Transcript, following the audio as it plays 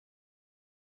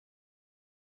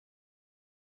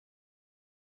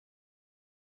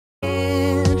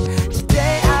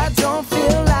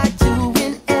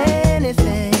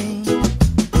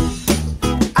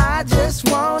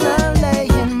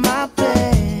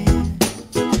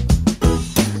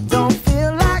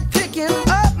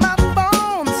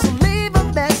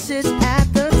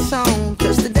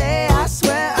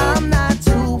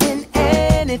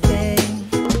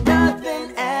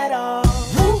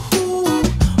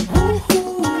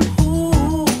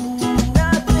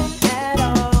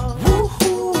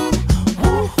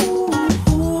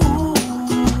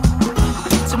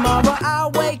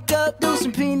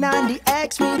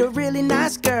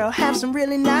some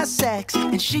really nice sex,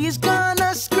 and she's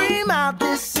gonna scream out,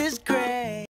 this is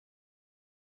great.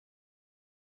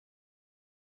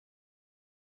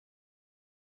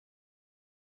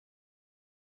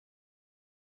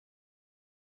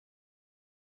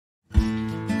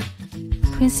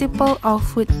 Principle of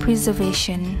food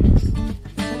preservation.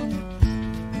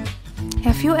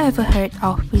 Have you ever heard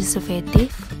of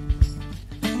preservative?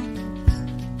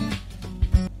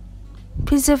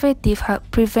 Preservatives help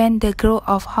prevent the growth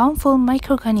of harmful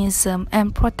microorganisms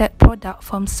and protect products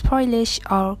from spoilage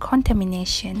or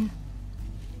contamination.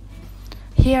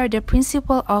 Here are the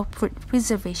principles of food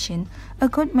preservation. A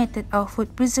good method of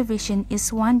food preservation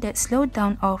is one that slows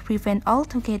down or prevents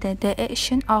altogether the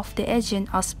action of the agent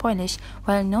or spoilage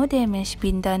while no damage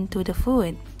being done to the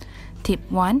food. Tip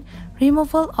 1.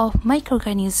 Removal of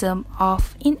microorganisms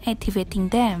of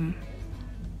inactivating them.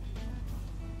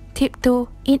 Tip 2.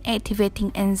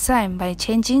 Inactivating enzymes by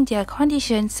changing their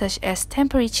conditions such as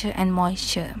temperature and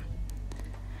moisture.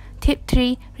 Tip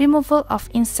 3. Removal of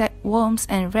insect, worms,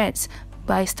 and rats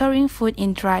by storing food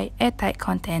in dry, airtight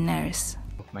containers.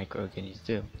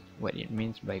 Microorganism. What it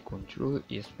means by control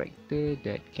is factors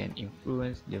that can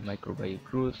influence the microbial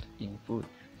growth in food.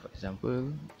 For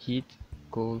example, heat,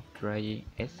 cold, drying,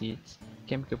 acids,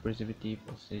 chemical preservative,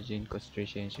 oxygen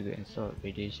concentration, sugar and salt,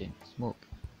 radiation, smoke.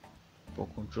 For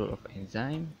control of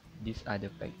enzyme, these are the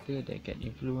factors that can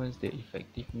influence the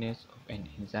effectiveness of an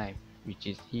enzyme, which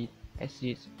is heat,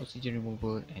 acids, oxygen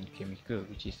removal, and chemical,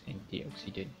 which is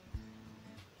antioxidant.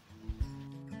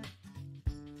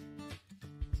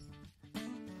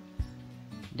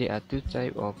 There are two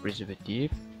types of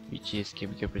preservative, which is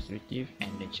chemical preservative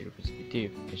and natural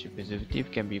preservative. Natural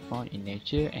preservative can be found in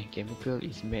nature and chemical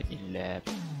is made in lab.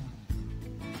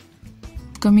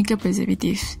 Chemical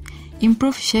preservatives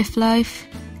improve shelf life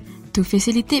to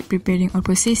facilitate preparing or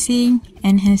processing,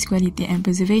 enhance quality and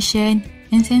preservation,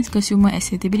 enhance consumer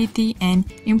acceptability, and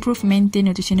improve maintain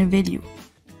nutritional value.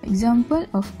 Example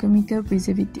of chemical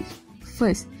preservative.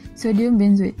 First, sodium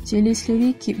benzoate. Jelly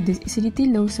slurry keep the acidity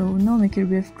low so no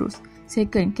microbial growth.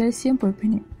 Second, calcium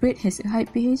permanganate. Bread has a high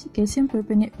pH. Calcium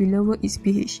permanganate will lower its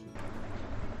pH.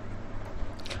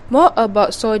 More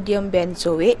about sodium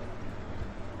benzoate.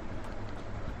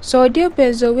 Sodium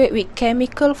benzoate with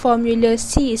chemical formula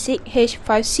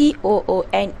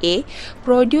C6H5COONA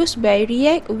produced by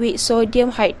react with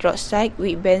sodium hydroxide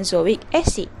with benzoic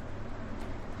acid.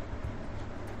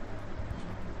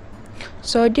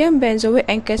 Sodium benzoate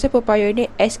and calcium permanganate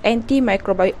as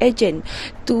antimicrobial agent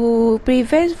to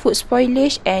prevent food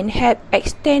spoilage and help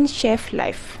extend shelf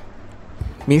life.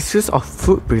 Misuse of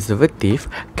food preservative,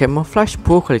 camouflage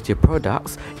poor quality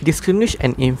products, distinguish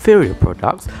an inferior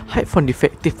products, hide from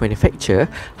defective manufacture,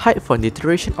 hide from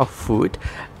deterioration of food,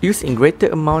 use in greater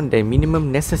amount than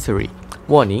minimum necessary.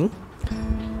 Warning: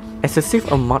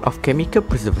 excessive amount of chemical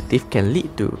preservative can lead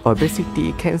to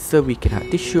obesity, cancer, weakened heart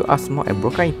tissue, asthma, and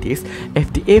bronchitis.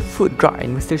 FDA Food Drug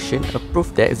Administration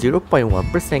approved that 0.1%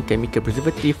 chemical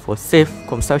preservative for safe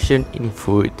consumption in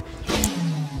food.